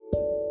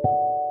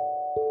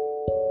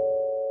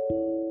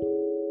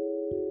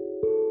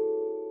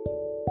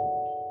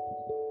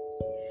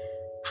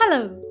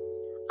Hello,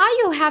 are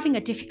you having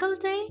a difficult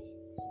day?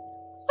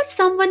 Or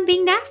someone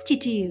being nasty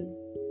to you?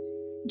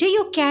 Do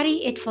you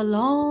carry it for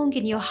long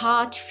in your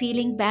heart,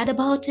 feeling bad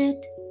about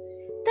it?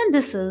 Then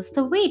this is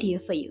the video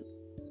for you.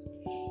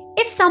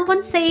 If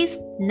someone says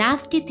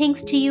nasty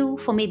things to you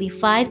for maybe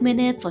 5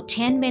 minutes or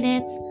 10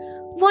 minutes,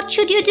 what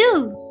should you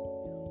do?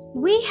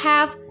 We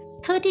have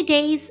 30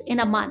 days in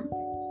a month,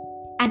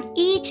 and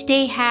each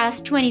day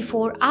has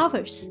 24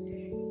 hours.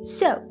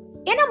 So,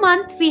 in a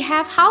month, we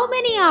have how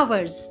many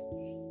hours?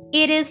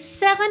 It is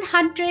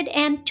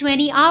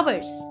 720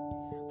 hours.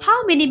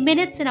 How many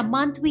minutes in a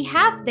month we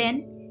have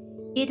then?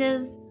 It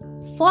is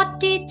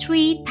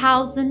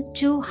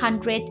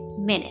 43,200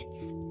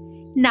 minutes.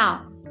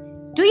 Now,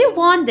 do you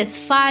want this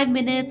 5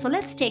 minutes or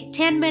let's take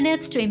 10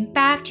 minutes to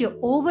impact your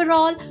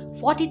overall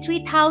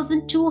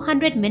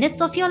 43,200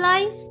 minutes of your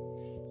life?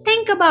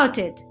 Think about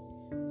it.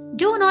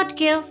 Do not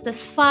give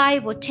this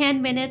 5 or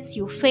 10 minutes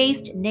you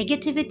faced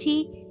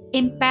negativity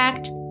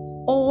impact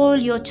all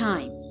your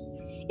time.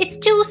 It's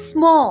too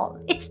small,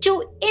 it's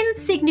too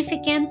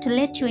insignificant to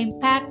let you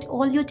impact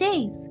all your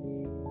days.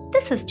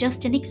 This is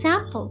just an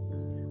example.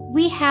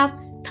 We have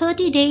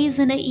 30 days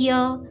in a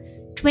year,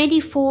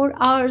 24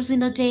 hours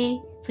in a day.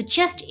 So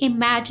just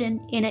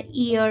imagine in a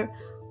year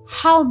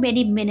how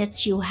many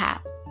minutes you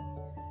have.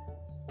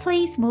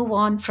 Please move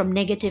on from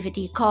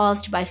negativity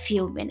caused by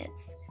few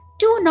minutes.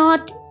 Do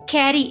not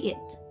carry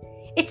it.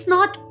 It's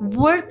not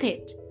worth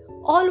it.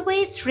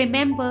 Always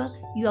remember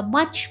you are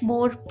much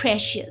more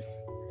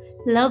precious.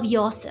 Love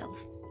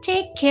yourself.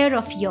 Take care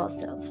of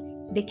yourself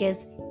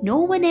because no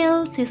one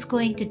else is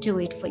going to do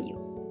it for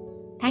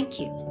you. Thank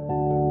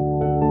you.